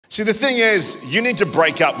See, the thing is, you need to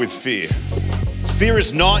break up with fear. Fear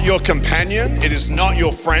is not your companion. It is not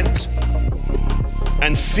your friend.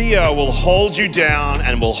 And fear will hold you down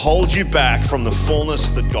and will hold you back from the fullness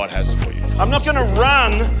that God has for you. I'm not going to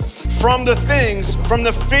run from the things, from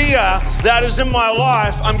the fear that is in my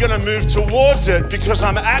life. I'm going to move towards it because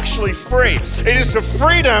I'm actually free. It is the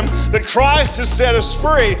freedom that Christ has set us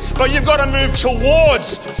free, but you've got to move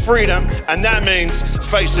towards freedom, and that means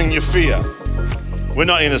facing your fear. We're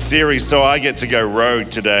not in a series, so I get to go rogue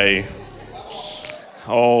today.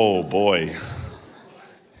 Oh boy.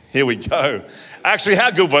 Here we go. Actually, how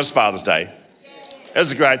good was Father's Day? It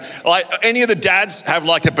was great. Like, any of the dads have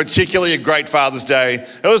like a particularly great Father's Day?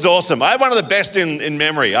 It was awesome. I had one of the best in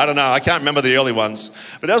memory. I don't know. I can't remember the early ones,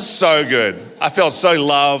 but that was so good. I felt so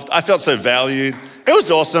loved. I felt so valued. It was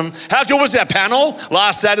awesome. How good was our panel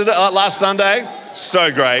last Sunday?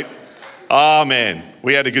 So great. Oh man,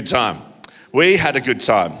 we had a good time. We had a good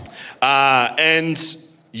time. And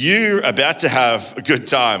you're about to have a good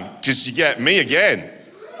time because you get me again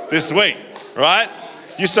this week, right?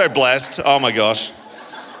 You're so blessed. Oh my gosh.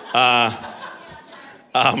 I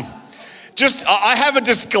have a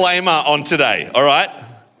disclaimer on today, all right?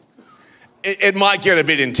 It might get a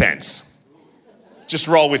bit intense. Just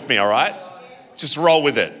roll with me, all right? Just roll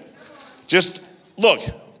with it. Just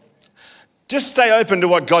stay open to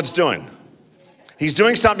what God's doing. He's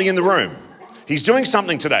doing something in the room. He's doing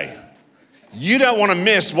something today. You don't want to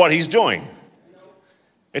miss what he's doing.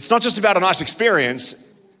 It's not just about a nice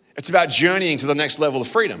experience. It's about journeying to the next level of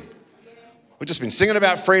freedom. We've just been singing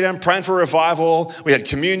about freedom, praying for revival. We had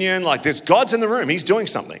communion like this. God's in the room. He's doing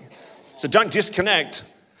something. So don't disconnect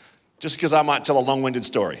just because I might tell a long-winded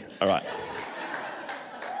story. All right.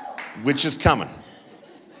 Which is coming.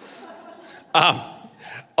 I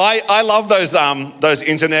love those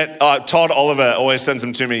internet. Todd Oliver always sends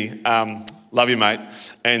them to me. Love you, mate.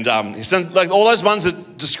 And he sends like all those ones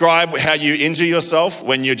that describe how you injure yourself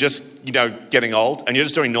when you're just, getting old and you're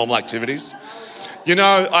just doing normal activities.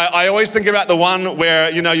 I always think about the one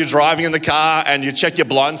where, you're driving in the car and you check your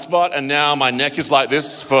blind spot and now my neck is like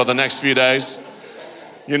this for the next few days.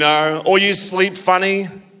 Or you sleep funny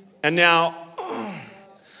and now,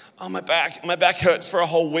 my back hurts for a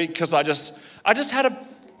whole week because I just had a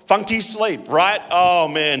funky sleep, right? Oh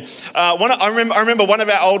man. I remember one of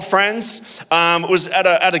our old friends was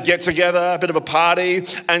at a get-together, a bit of a party,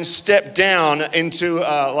 and stepped down onto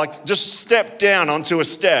a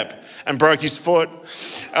step and broke his foot.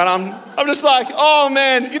 And I'm just like, oh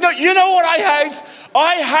man, you know what I hate?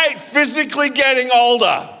 I hate physically getting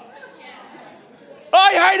older.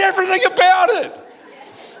 I hate everything about it.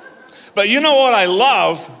 But you know what I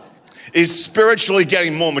love is spiritually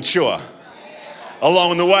getting more mature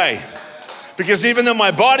along the way. Because even though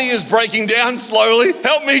my body is breaking down slowly,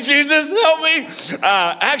 help me, Jesus, help me.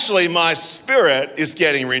 Actually, my spirit is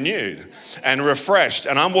getting renewed and refreshed.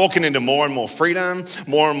 And I'm walking into more and more freedom,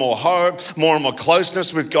 more and more hope, more and more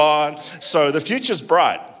closeness with God. So the future's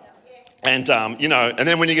bright. And, and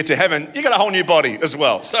then when you get to heaven, you got a whole new body as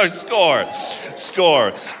well. So score.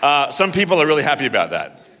 Some people are really happy about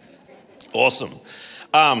that. Awesome.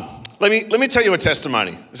 Let me tell you a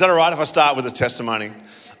testimony. Is that all right if I start with a testimony?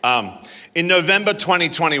 In November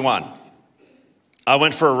 2021, I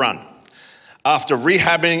went for a run after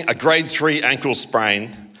rehabbing a grade 3 ankle sprain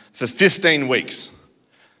for 15 weeks.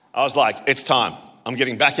 I was like, it's time. I'm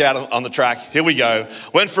getting back out on the track. Here we go.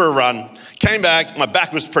 Went for a run, came back. My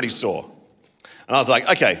back was pretty sore. And I was like,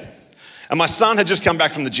 okay. And my son had just come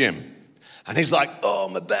back from the gym. And he's like, oh,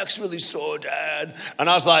 my back's really sore, Dad. And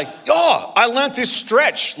I was like, oh, I learned this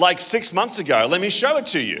stretch like 6 months ago. Let me show it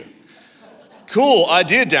to you. Cool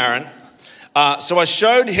idea, Darren. So I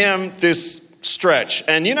showed him this stretch.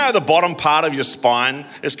 And the bottom part of your spine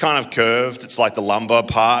is kind of curved. It's like the lumbar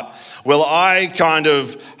part. Well, I kind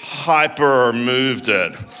of hyper moved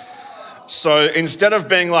it. So instead of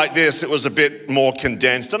being like this, it was a bit more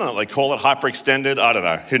condensed. I don't know what they call it, hyperextended. I don't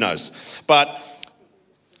know. Who knows? But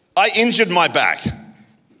I injured my back.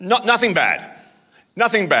 Nothing bad.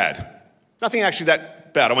 Nothing actually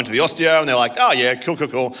that bad. I went to the osteo and they're like, oh yeah,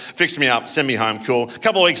 cool. Fixed me up, send me home, cool. A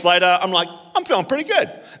couple of weeks later, I'm like, I'm feeling pretty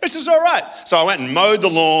good. This is all right. So I went and mowed the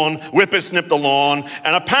lawn, whippersnipped the lawn,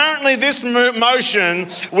 and apparently this motion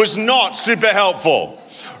was not super helpful,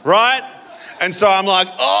 right? And so I'm like,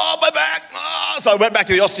 oh, my back. Oh. So I went back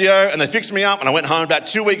to the osteo and they fixed me up and I went home. About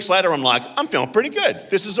 2 weeks later, I'm like, I'm feeling pretty good.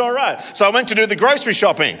 This is all right. So I went to do the grocery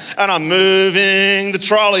shopping and I'm moving the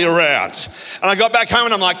trolley around. And I got back home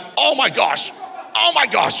and I'm like, oh my gosh,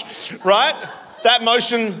 right? That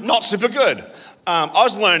motion, not super good. I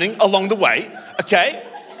was learning along the way, okay?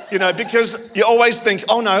 because you always think,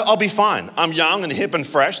 oh no, I'll be fine. I'm young and hip and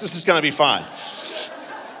fresh. This is going to be fine.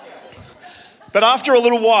 But after a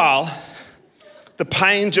little while, the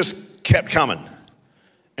pain just kept coming.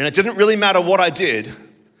 And it didn't really matter what I did.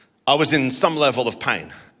 I was in some level of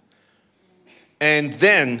pain. And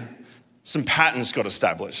then some patterns got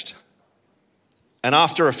established. And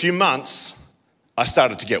after a few months, I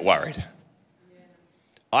started to get worried.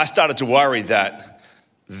 I started to worry that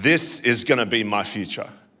this is going to be my future.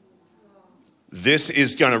 This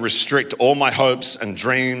is going to restrict all my hopes and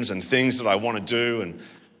dreams and things that I want to do. And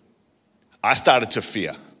I started to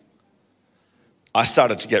fear. I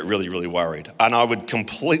started to get really, really worried. And I would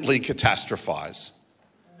completely catastrophize.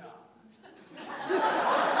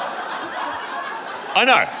 I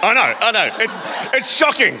know. It's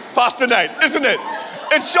shocking, Pastor Nate, isn't it?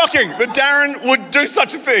 It's shocking that Darren would do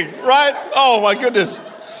such a thing, right? Oh my goodness.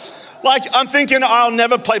 Like, I'm thinking I'll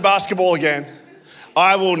never play basketball again.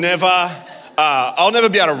 I'll never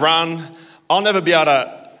be able to run. I'll never be able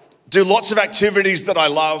to do lots of activities that I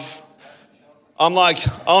love. I'm like,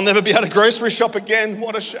 I'll never be able to grocery shop again.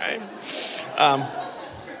 What a shame. But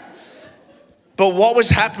what was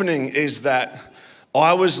happening is that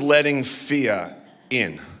I was letting fear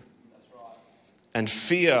in. And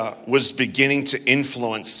fear was beginning to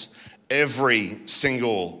influence every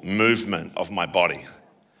single movement of my body.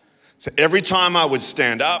 So every time I would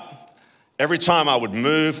stand up, every time I would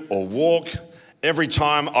move or walk, every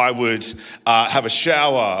time I would have a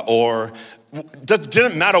shower, or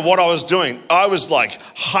didn't matter what I was doing, I was like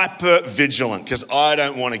hyper vigilant because I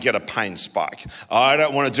don't want to get a pain spike. I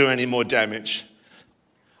don't want to do any more damage.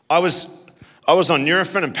 I was on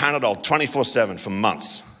Nurofen and Panadol 24/7 for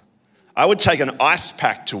months. I would take an ice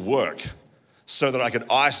pack to work so that I could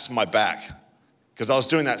ice my back, because I was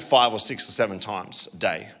doing that 5 or 6 or 7 times a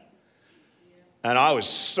day. And I was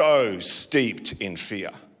so steeped in fear.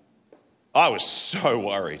 I was so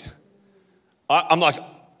worried. I'm like,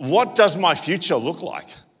 what does my future look like?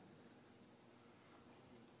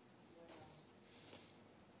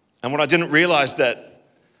 And what I didn't realize that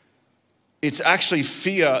it's actually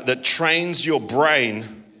fear that trains your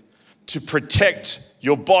brain to protect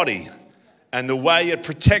your body. And the way it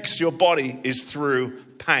protects your body is through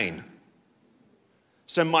pain.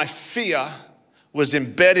 So my fear was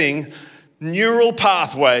embedding neural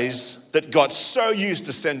pathways that got so used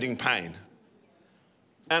to sending pain.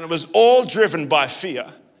 And it was all driven by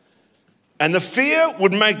fear. And the fear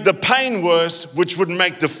would make the pain worse, which would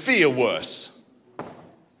make the fear worse.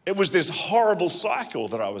 It was this horrible cycle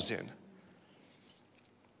that I was in.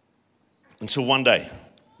 Until one day,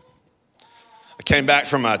 I came back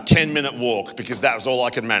from a 10-minute walk, because that was all I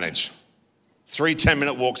could manage. 3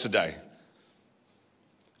 10-minute walks a day.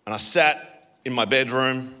 And I sat in my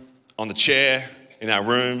bedroom on the chair in our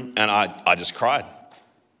room, and I just cried.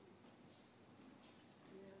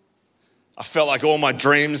 I felt like all my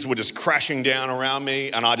dreams were just crashing down around me,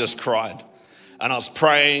 and I just cried. And I was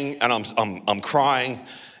praying, and I'm crying,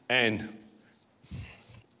 and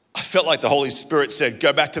I felt like the Holy Spirit said,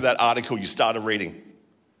 go back to that article you started reading.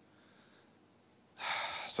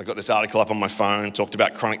 So I got this article up on my phone, talked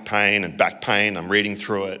about chronic pain and back pain. I'm reading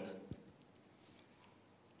through it.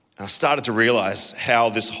 And I started to realize how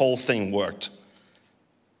this whole thing worked.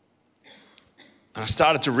 And I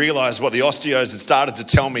started to realize what the osteos had started to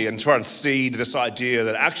tell me and try and seed this idea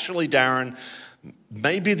that actually, Darren,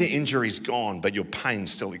 maybe the injury's gone, but your pain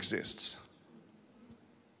still exists.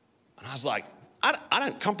 And I was like, I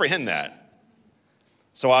don't comprehend that.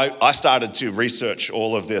 So I started to research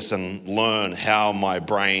all of this and learn how my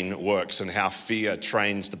brain works and how fear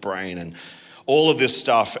trains the brain and all of this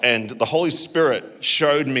stuff. And the Holy Spirit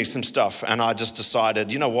showed me some stuff, and I just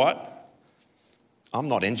decided, you know what? I'm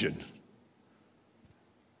not injured.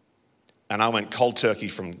 And I went cold turkey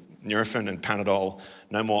from Nurofen and Panadol,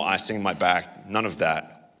 no more icing my back, none of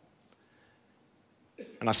that.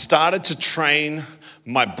 And I started to train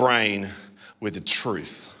my brain with the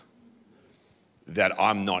truth that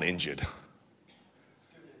I'm not injured.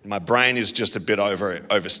 My brain is just a bit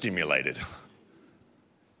overstimulated.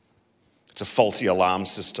 It's a faulty alarm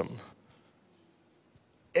system.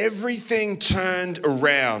 Everything turned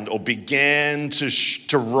around or began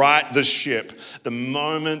to right the ship the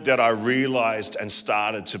moment that I realized and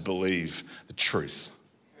started to believe the truth.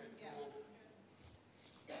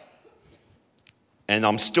 And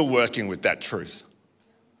I'm still working with that truth,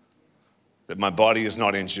 that my body is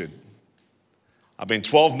not injured. I've been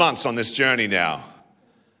 12 months on this journey now.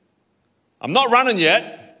 I'm not running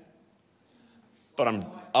yet, but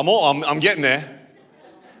I'm getting there.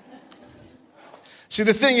 See,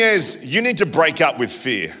 the thing is, you need to break up with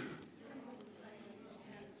fear.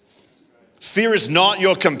 Fear is not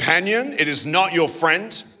your companion. It is not your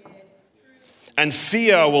friend. And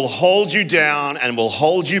fear will hold you down and will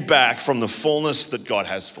hold you back from the fullness that God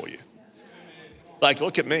has for you. Like,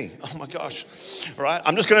 look at me. Oh my gosh. All right,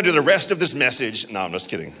 I'm just going to do the rest of this message. No, I'm just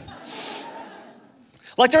kidding.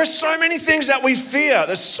 Like, there are so many things that we fear.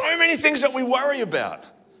 There's so many things that we worry about.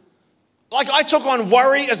 Like, I took on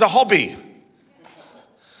worry as a hobby.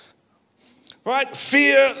 Right?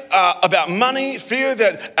 Fear about money, fear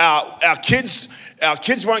that our kids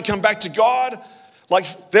won't come back to God.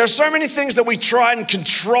 Like, there are so many things that we try and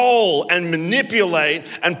control and manipulate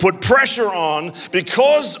and put pressure on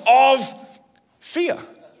because of fear.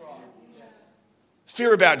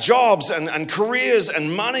 Fear about jobs and careers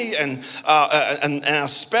and money and our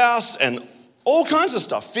spouse and all kinds of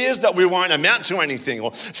stuff. Fears that we won't amount to anything,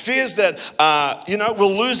 or fears that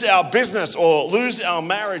we'll lose our business or lose our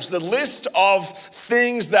marriage. The list of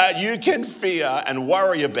things that you can fear and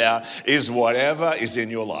worry about is whatever is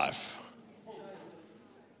in your life.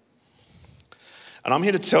 And I'm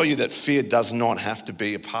here to tell you that fear does not have to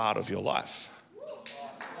be a part of your life.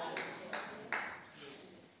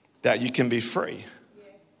 That you can be free.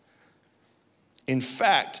 In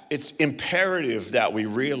fact, it's imperative that we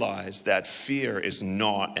realize that fear is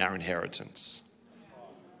not our inheritance.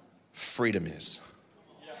 Freedom is.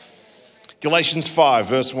 Galatians 5,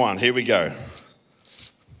 verse 1. Here we go.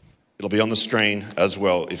 It'll be on the screen as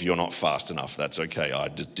well if you're not fast enough. That's okay. I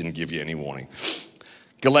just didn't give you any warning.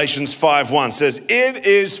 Galatians 5:1 says, "It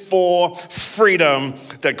is for freedom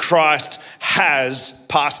that Christ has,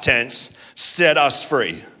 past tense, set us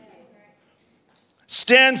free.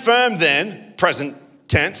 Stand firm then, present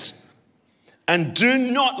tense, and do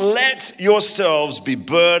not let yourselves be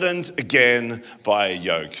burdened again by a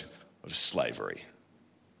yoke of slavery."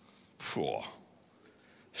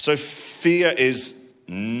 So fear is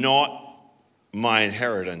not my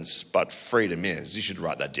inheritance, but freedom is. You should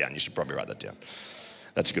write that down. You should probably write that down.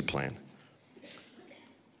 That's a good plan.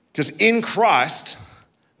 Because in Christ,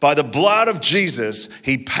 by the blood of Jesus,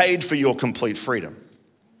 he paid for your complete freedom.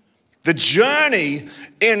 The journey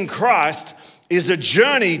in Christ is a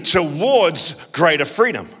journey towards greater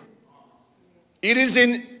freedom. It is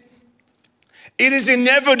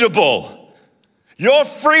inevitable. Your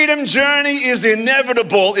freedom journey is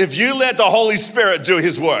inevitable if you let the Holy Spirit do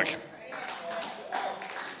his work.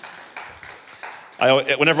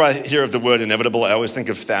 Whenever I hear of the word inevitable, I always think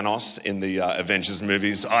of Thanos in the Avengers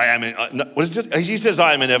movies. What is it? He says,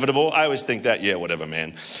 "I am inevitable." I always think that, yeah, whatever,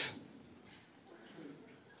 man.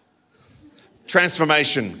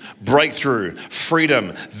 Transformation, breakthrough,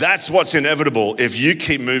 freedom. That's what's inevitable if you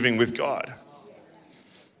keep moving with God.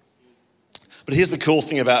 But here's the cool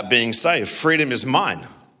thing about being saved. Freedom is mine.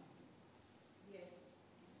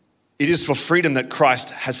 It is for freedom that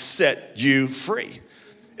Christ has set you free.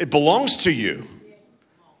 It belongs to you.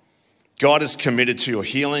 God is committed to your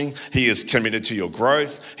healing. He is committed to your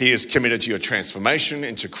growth. He is committed to your transformation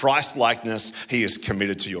into Christ-likeness. He is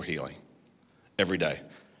committed to your healing every day.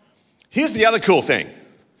 Here's the other cool thing.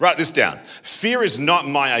 Write this down. Fear is not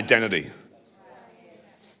my identity.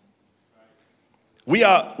 We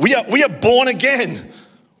are born again.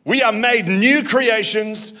 We are made new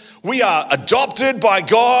creations. We are adopted by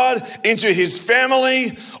God into his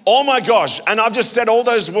family. Oh my gosh. And I've just said all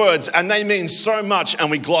those words and they mean so much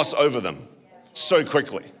and we gloss over them so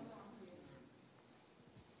quickly.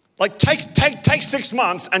 Like take 6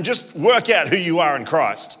 months and just work out who you are in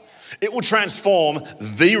Christ. It will transform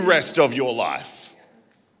the rest of your life.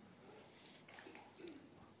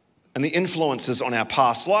 And the influences on our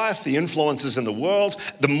past life, the influences in the world,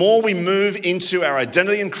 the more we move into our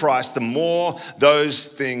identity in Christ, the more those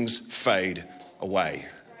things fade away.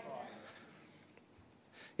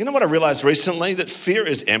 You know what I realized recently? That fear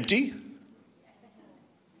is empty.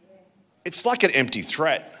 It's like an empty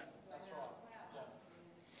threat.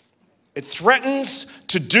 It threatens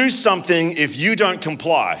to do something if you don't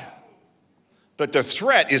comply. But the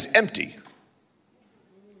threat is empty.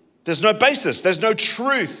 There's no basis. There's no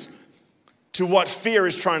truth to what fear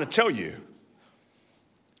is trying to tell you.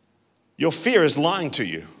 Your fear is lying to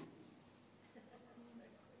you.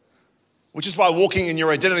 Which is why walking in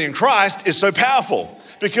your identity in Christ is so powerful,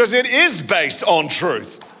 because it is based on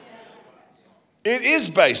truth. It is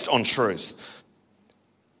based on truth.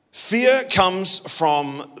 Fear comes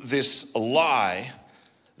from this lie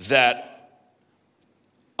that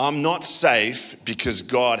I'm not safe because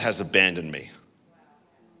God has abandoned me.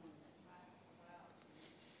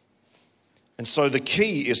 And so the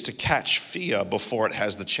key is to catch fear before it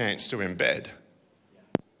has the chance to embed,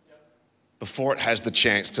 before it has the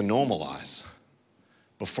chance to normalize,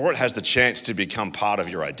 before it has the chance to become part of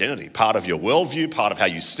your identity, part of your worldview, part of how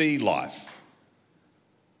you see life.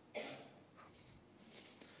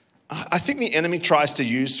 I think the enemy tries to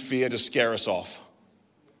use fear to scare us off.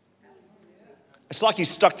 It's like he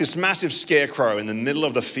stuck this massive scarecrow in the middle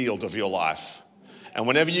of the field of your life. And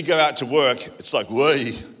whenever you go out to work, it's like,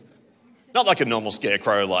 whee. Not like a normal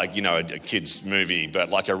scarecrow, like, a kid's movie, but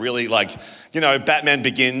like a really Batman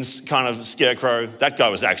Begins kind of scarecrow. That guy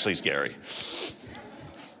was actually scary.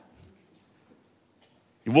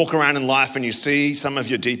 You walk around in life and you see some of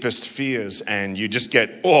your deepest fears and you just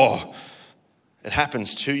get, it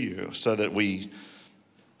happens to you so that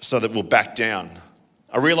we'll back down.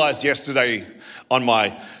 I realized yesterday on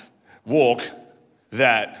my walk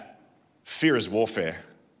that fear is warfare.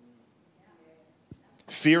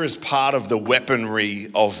 Fear is part of the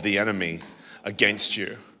weaponry of the enemy against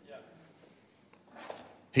you.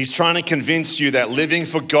 He's trying to convince you that living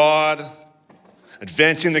for God,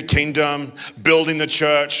 advancing the kingdom, building the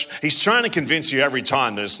church, he's trying to convince you every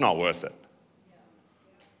time that it's not worth it.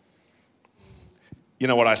 You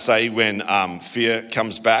know what I say when fear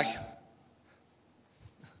comes back?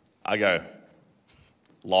 I go,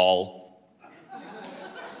 lol.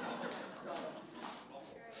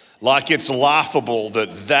 Like it's laughable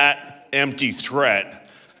that empty threat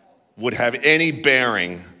would have any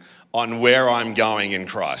bearing on where I'm going in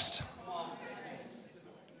Christ.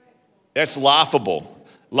 It's laughable.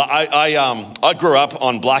 I grew up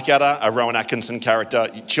on Blackadder, a Rowan Atkinson character.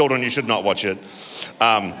 Children, you should not watch it.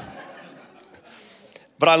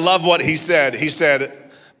 But I love what he said. He said,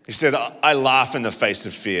 I laugh in the face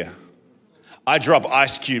of fear. I drop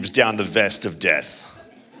ice cubes down the vest of death.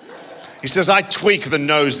 He says, I tweak the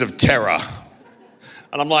nose of terror.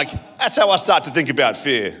 And I'm like, that's how I start to think about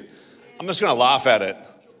fear. I'm just going to laugh at it.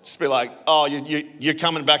 Just be like, oh, you're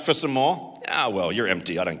coming back for some more? Ah, well, you're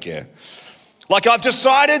empty. I don't care. Like I've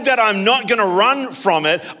decided that I'm not going to run from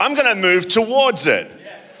it. I'm going to move towards it.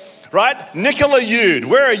 Right? Nicola Yude,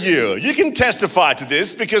 where are you? You can testify to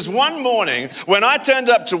this because one morning when I turned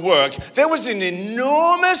up to work, there was an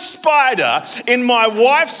enormous spider in my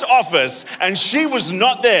wife's office and she was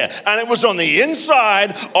not there. And it was on the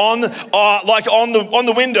inside, on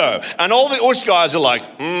the window. And all the Ush guys are like,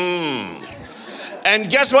 And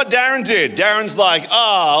guess what Darren did? Darren's like,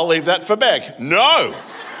 I'll leave that for Beck. No,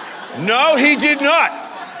 he did not.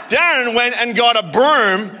 Darren went and got a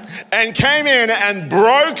broom and came in and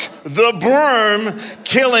broke the broom,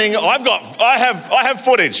 killing. I have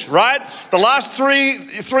footage, right? The last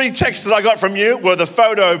three texts that I got from you were the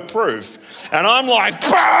photo proof. And I'm like,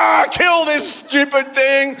 kill this stupid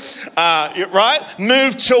thing, right?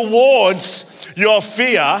 Move towards your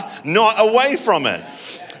fear, not away from it.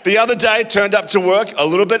 The other day, turned up to work a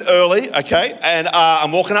little bit early, okay? And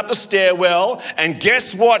I'm walking up the stairwell, and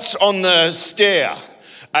guess what's on the stair?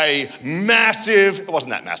 It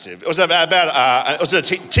wasn't that massive. It was it was a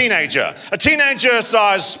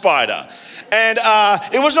teenager-sized spider. And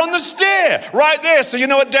it was on the stair right there. So you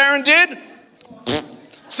know what Darren did?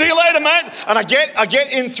 See you later, mate. And I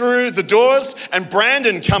get in through the doors and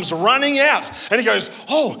Brandon comes running out. And he goes,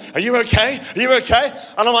 are you okay? Are you okay?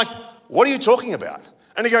 And I'm like, what are you talking about?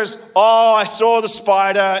 And he goes, I saw the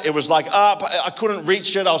spider. It was like up. I couldn't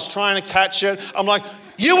reach it. I was trying to catch it. I'm like,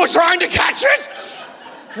 you were trying to catch it?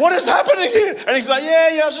 What is happening here? And he's like,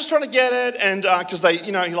 yeah, I was just trying to get it. And because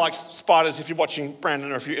he likes spiders. If you're watching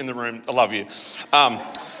Brandon or if you're in the room, I love you. And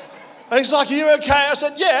he's like, are you okay? I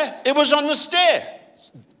said, yeah, it was on the stair.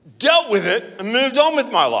 Dealt with it and moved on with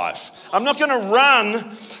my life. I'm not going to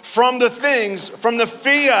run from the things, from the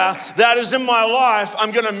fear that is in my life.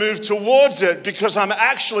 I'm going to move towards it because I'm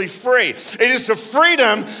actually free. It is the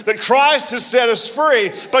freedom that Christ has set us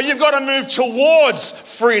free, but you've got to move towards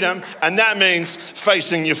freedom, and that means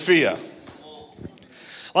facing your fear.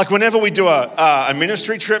 Like whenever we do a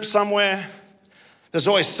ministry trip somewhere, there's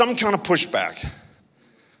always some kind of pushback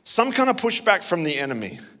from the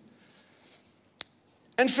enemy.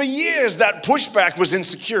 And for years, that pushback was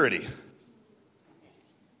insecurity.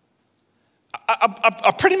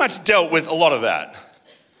 I pretty much dealt with a lot of that.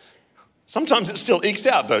 Sometimes it still ekes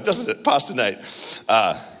out though, doesn't it, Pastor Nate?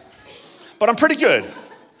 But I'm pretty good.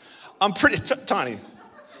 I'm pretty tiny,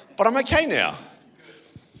 but I'm okay now.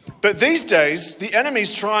 But these days, the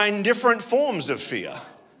enemy's trying different forms of fear.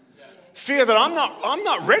 Fear that I'm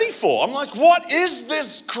not ready for. I'm like, what is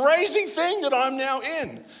this crazy thing that I'm now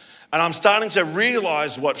in? And I'm starting to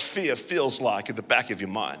realize what fear feels like at the back of your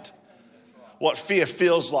mind. What fear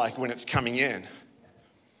feels like when it's coming in.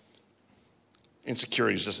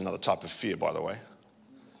 Insecurity is just another type of fear, by the way.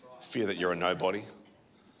 Fear that you're a nobody.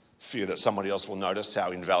 Fear that somebody else will notice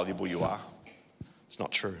how invaluable you are. It's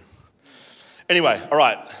not true. Anyway, all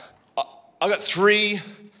right. I've got 3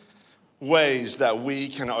 ways that we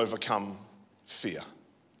can overcome fear.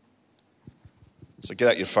 So get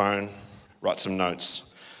out your phone, write some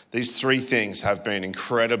notes. These 3 things have been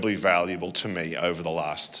incredibly valuable to me over the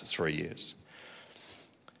last 3 years.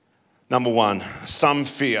 Number 1, some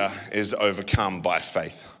fear is overcome by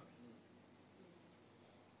faith.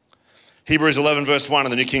 Hebrews 11 verse 1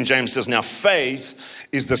 in the New King James says, now faith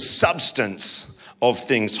is the substance of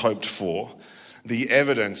things hoped for, the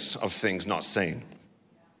evidence of things not seen.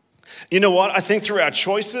 You know what? I think through our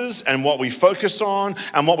choices and what we focus on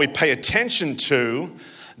and what we pay attention to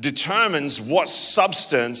determines what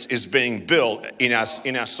substance is being built in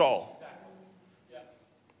our soul.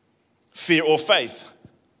 Fear or faith.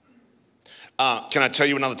 Can I tell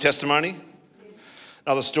you another testimony?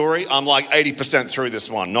 Another story? I'm like 80% through this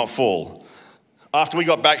one, not full. After we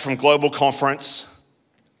got back from global conference,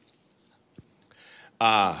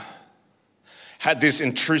 had this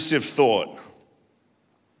intrusive thought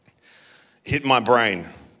hit my brain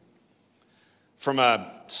from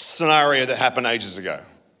a scenario that happened ages ago.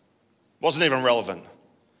 Wasn't even relevant.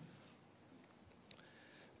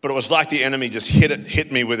 But it was like the enemy just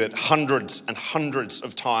hit me with it hundreds and hundreds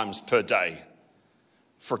of times per day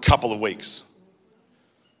for a couple of weeks.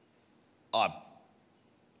 It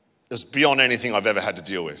was beyond anything I've ever had to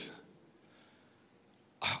deal with.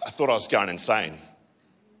 I thought I was going insane.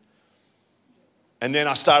 And then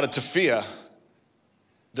I started to fear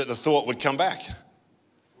that the thought would come back.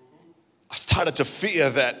 I started to fear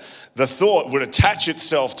that the thought would attach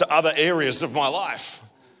itself to other areas of my life.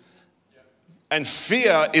 And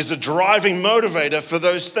fear is a driving motivator for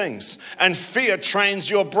those things. And fear trains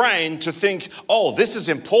your brain to think, oh, this is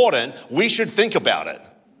important, we should think about it.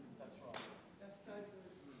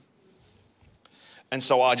 And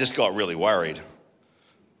so I just got really worried.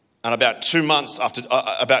 And about 2 months,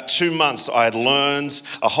 I had learned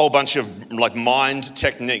a whole bunch of mind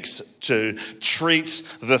techniques to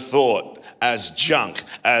treat the thought as junk,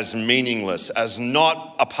 as meaningless, as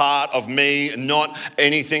not a part of me, not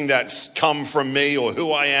anything that's come from me or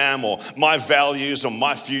who I am or my values or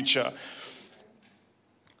my future.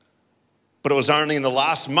 But it was only in the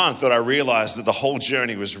last month that I realized that the whole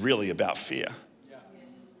journey was really about fear.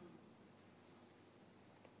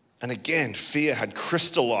 And again, fear had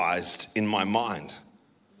crystallized in my mind.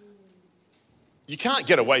 You can't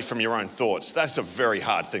get away from your own thoughts. That's a very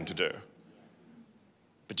hard thing to do.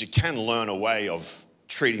 But you can learn a way of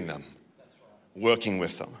treating them, working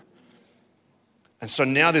with them. And so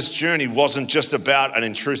now this journey wasn't just about an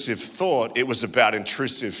intrusive thought, it was about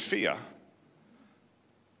intrusive fear.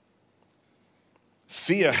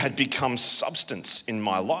 Fear had become substance in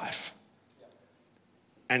my life.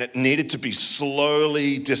 And it needed to be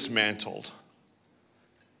slowly dismantled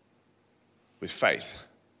with faith,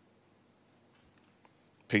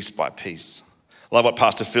 piece by piece. I love what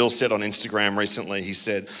Pastor Phil said on Instagram recently. He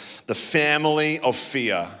said, the family of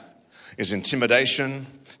fear is intimidation,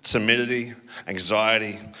 timidity,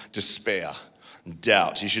 anxiety, despair,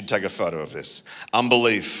 doubt. You should take a photo of this.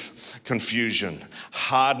 Unbelief, confusion,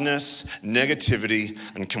 hardness, negativity,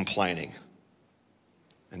 and complaining.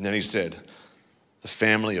 And then he said, the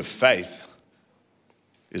family of faith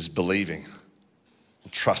is believing,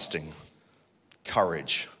 trusting,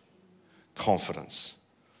 courage, confidence,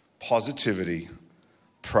 positivity,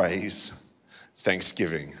 praise,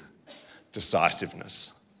 thanksgiving,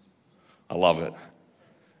 decisiveness. I love it.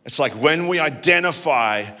 It's like when we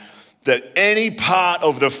identify that any part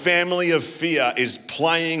of the family of fear is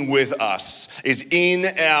playing with us, is in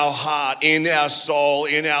our heart, in our soul,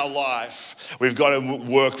 in our life, we've got to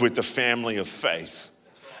work with the family of faith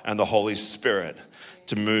and the Holy Spirit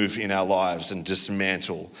to move in our lives and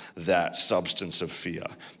dismantle that substance of fear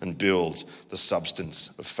and build the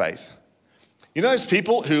substance of faith. You know those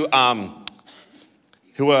people who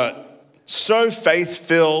are so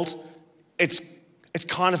faith-filled, it's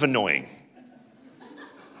kind of annoying.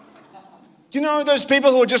 You know those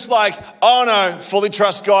people who are just like, oh no, fully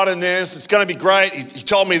trust God in this. It's going to be great. He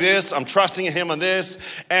told me this. I'm trusting him on this.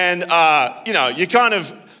 And,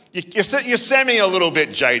 you're semi a little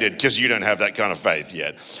bit jaded because you don't have that kind of faith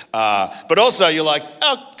yet. But also you're like,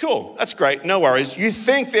 oh, cool. That's great. No worries. You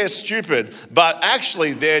think they're stupid, but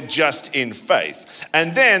actually they're just in faith.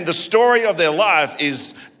 And then the story of their life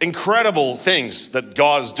is incredible things that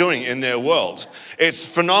God is doing in their world. It's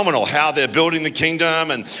phenomenal how they're building the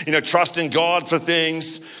kingdom and, trusting God for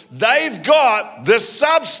things. They've got the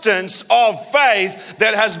substance of faith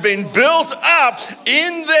that has been built up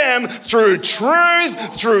in them through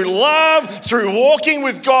truth, through love, through walking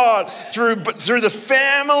with God, through the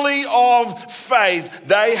family of faith.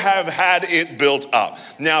 They have had it built up.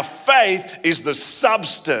 Now, faith is the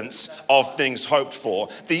substance of things hoped for,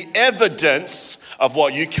 the evidence of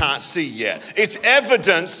what you can't see yet. It's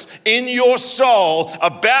evidence in your soul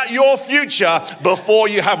about your future before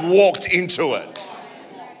you have walked into it.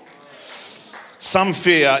 Some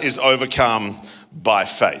fear is overcome by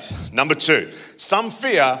faith. Number 2, some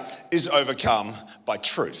fear is overcome by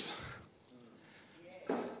truth.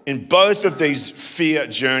 In both of these fear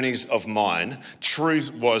journeys of mine,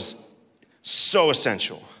 truth was so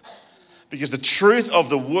essential. Because the truth of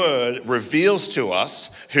the word reveals to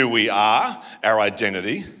us who we are, our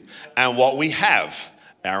identity, and what we have,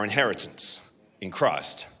 our inheritance in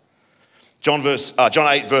Christ. John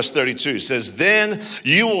 8, verse 32 says, "Then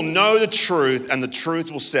you will know the truth, and the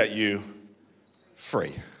truth will set you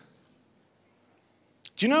free."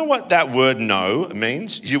 Do you know what that word know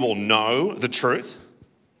means? You will know the truth.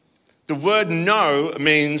 The word know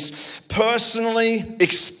means personally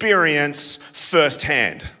experience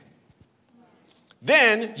firsthand.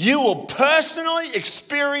 Then you will personally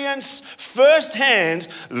experience firsthand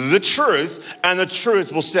the truth, and the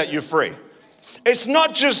truth will set you free. It's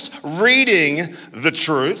not just reading the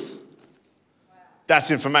truth.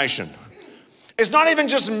 That's information. It's not even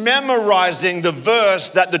just memorizing the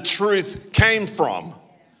verse that the truth came from.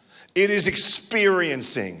 It is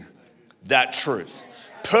experiencing that truth.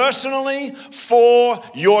 Personally for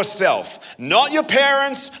yourself. Not your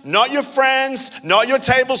parents, not your friends, not your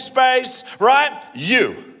table space, right?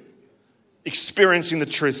 You. Experiencing the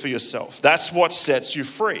truth for yourself. That's what sets you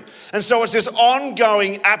free. And so it's this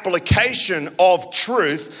ongoing application of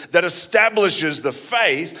truth that establishes the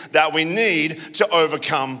faith that we need to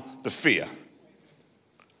overcome the fear.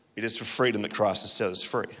 It is for freedom that Christ has set us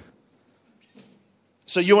free.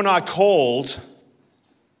 So you and I are called,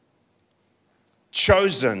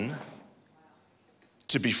 chosen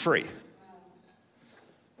to be free.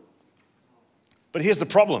 But here's the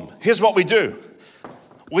problem. Here's what we do.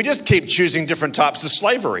 We just keep choosing different types of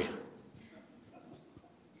slavery.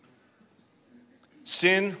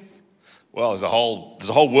 Sin, well, there's a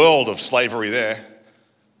whole world of slavery there.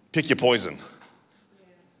 Pick your poison.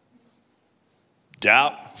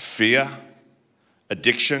 Doubt, fear,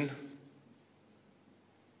 addiction,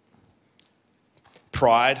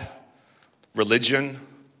 pride, religion.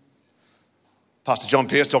 Pastor John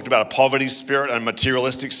Pierce talked about a poverty spirit and a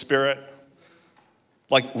materialistic spirit.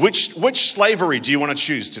 Like, which slavery do you want to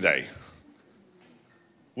choose today?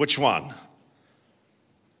 Which one?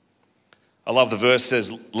 I love the verse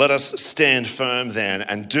says, "Let us stand firm then,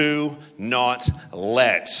 and do not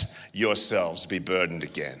let yourselves be burdened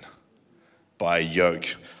again by a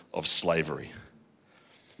yoke of slavery."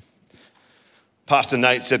 Pastor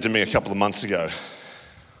Nate said to me a couple of months ago,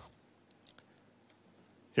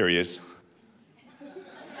 here he is,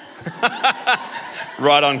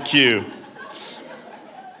 right on cue.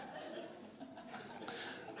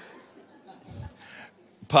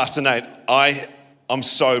 Pastor Nate, I'm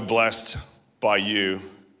so blessed by you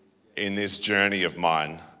in this journey of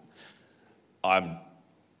mine.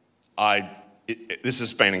 This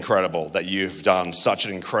has been incredible that you've done such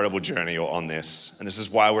an incredible journey on this. And this is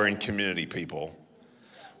why we're in community, people.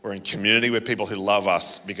 We're in community with people who love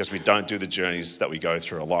us because we don't do the journeys that we go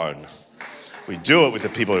through alone. We do it with the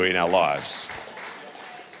people who are in our lives.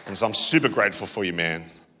 And so I'm super grateful for you, man.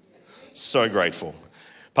 So grateful.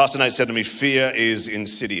 Pastor Nate said to me, fear is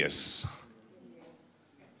insidious.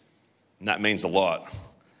 And that means a lot.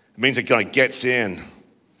 It means it kind of gets in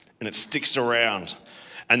and it sticks around.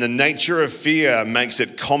 And the nature of fear makes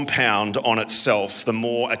it compound on itself the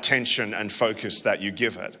more attention and focus that you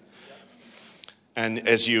give it. And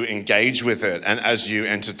as you engage with it and as you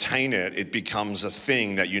entertain it, it becomes a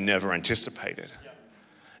thing that you never anticipated.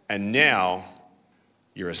 And now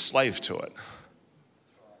you're a slave to it.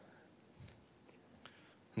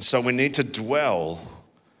 And so we need to dwell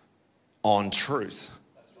on truth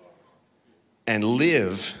and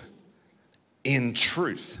live in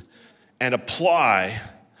truth and apply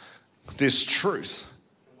this truth,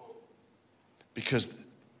 because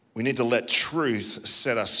we need to let truth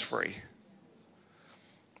set us free.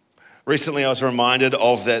 Recently, I was reminded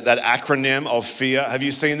of that acronym of fear. Have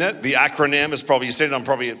you seen that? The acronym is probably, you've seen it on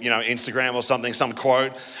Instagram or something, some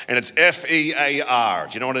quote, and it's FEAR.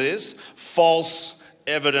 Do you know what it is? False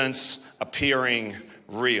evidence appearing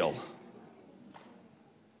real.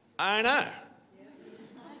 I know.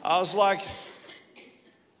 I was like,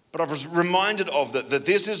 but I was reminded of that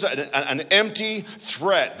this is an empty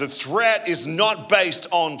threat. The threat is not based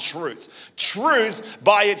on truth. Truth,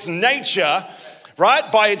 by its nature,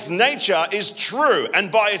 right? By its nature is true,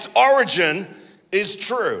 and by its origin is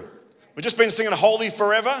true. We've just been singing Holy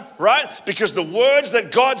Forever, right? Because the words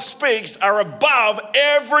that God speaks are above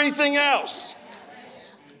everything else.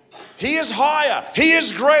 He is higher. He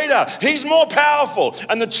is greater. He's more powerful.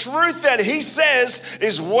 And the truth that he says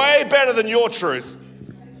is way better than your truth.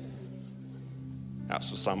 That's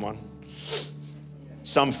for someone.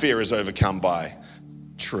 Some fear is overcome by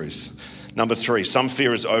truth. Number 3, some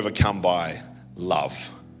fear is overcome by love.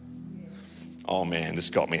 Oh man, this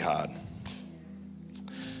got me hard.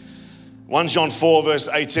 1 John 4 verse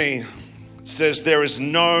 18 says, there is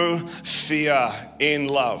no fear in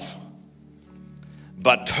love,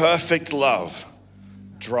 but perfect love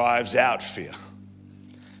drives out fear,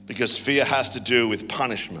 because fear has to do with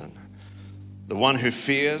punishment. The one who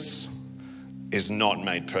fears is not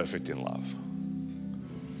made perfect in love.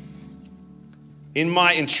 In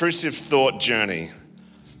my intrusive thought journey,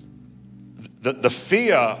 the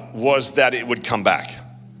fear was that it would come back.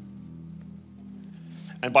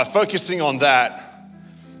 And by focusing on that,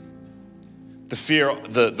 the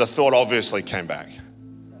thought obviously came back.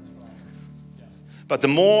 But the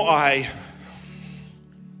more I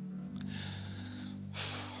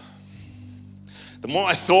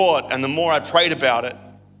thought and the more I prayed about it,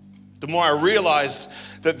 the more I realized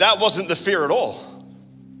that wasn't the fear at all.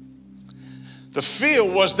 The fear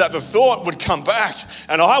was that the thought would come back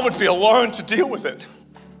and I would be alone to deal with it.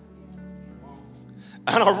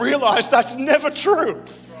 And I realized that's never true.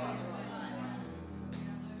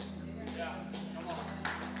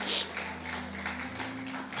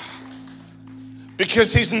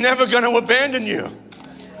 Because he's never going to abandon you.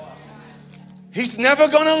 He's never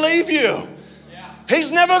going to leave you. He's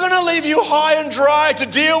never going to leave you high and dry to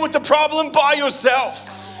deal with the problem by yourself.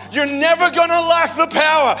 You're never going to lack the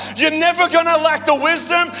power. You're never going to lack the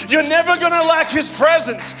wisdom. You're never going to lack his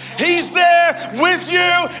presence. He's there with you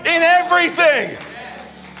in everything.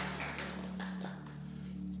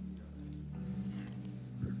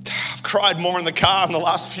 I've cried more in the car in the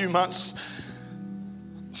last few months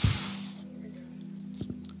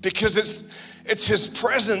because it's his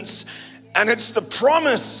presence and it's the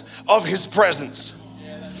promise of his presence.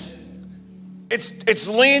 It's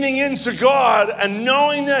leaning into God and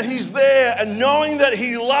knowing that he's there and knowing that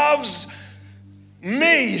he loves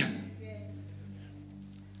me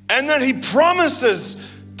and that he promises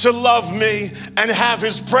to love me and have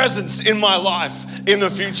his presence in my life in the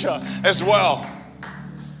future as well.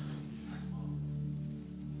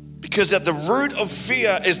 Because at the root of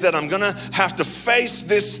fear is that I'm gonna have to face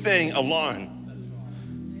this thing alone.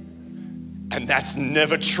 And that's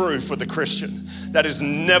never true for the Christian. That is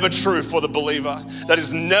never true for the believer. That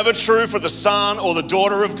is never true for the son or the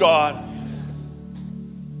daughter of God.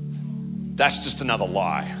 That's just another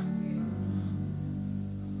lie.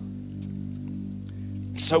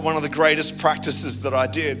 So one of the greatest practices that I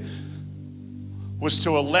did was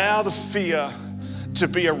to allow the fear to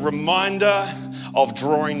be a reminder of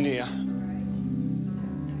drawing near.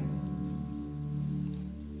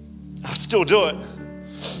 I still do it.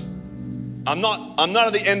 I'm not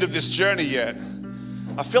at the end of this journey yet.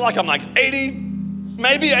 I feel like I'm like 80,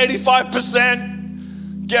 maybe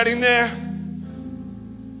 85% getting there.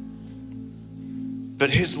 But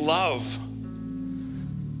his love,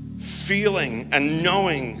 feeling and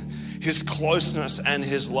knowing his closeness and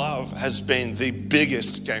his love has been the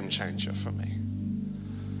biggest game changer for me.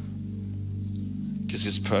 Because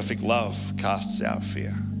his perfect love casts out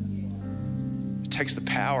fear. It takes the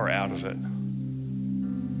power out of it.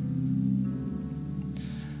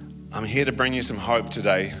 I'm here to bring you some hope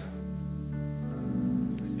today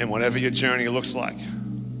in whatever your journey looks like.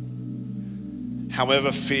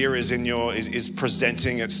 However fear is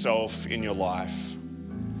presenting itself in your life.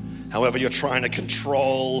 However you're trying to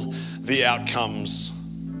control the outcomes.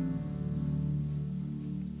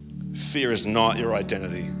 Fear is not your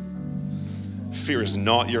identity. Fear is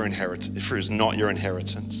not your inheritance. Fear is not your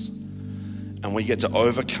inheritance. And we get to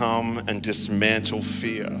overcome and dismantle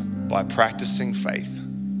fear by practicing faith,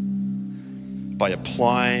 by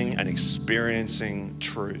applying and experiencing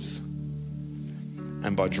truth,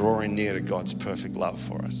 and by drawing near to God's perfect love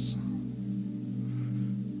for us.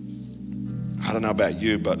 I don't know about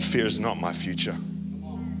you, but fear is not my future.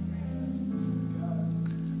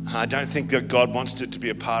 I don't think that God wants it to be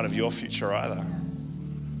a part of your future either.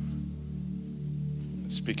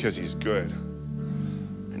 It's because he's good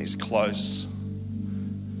and he's close,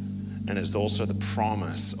 and it's also the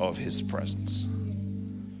promise of his presence.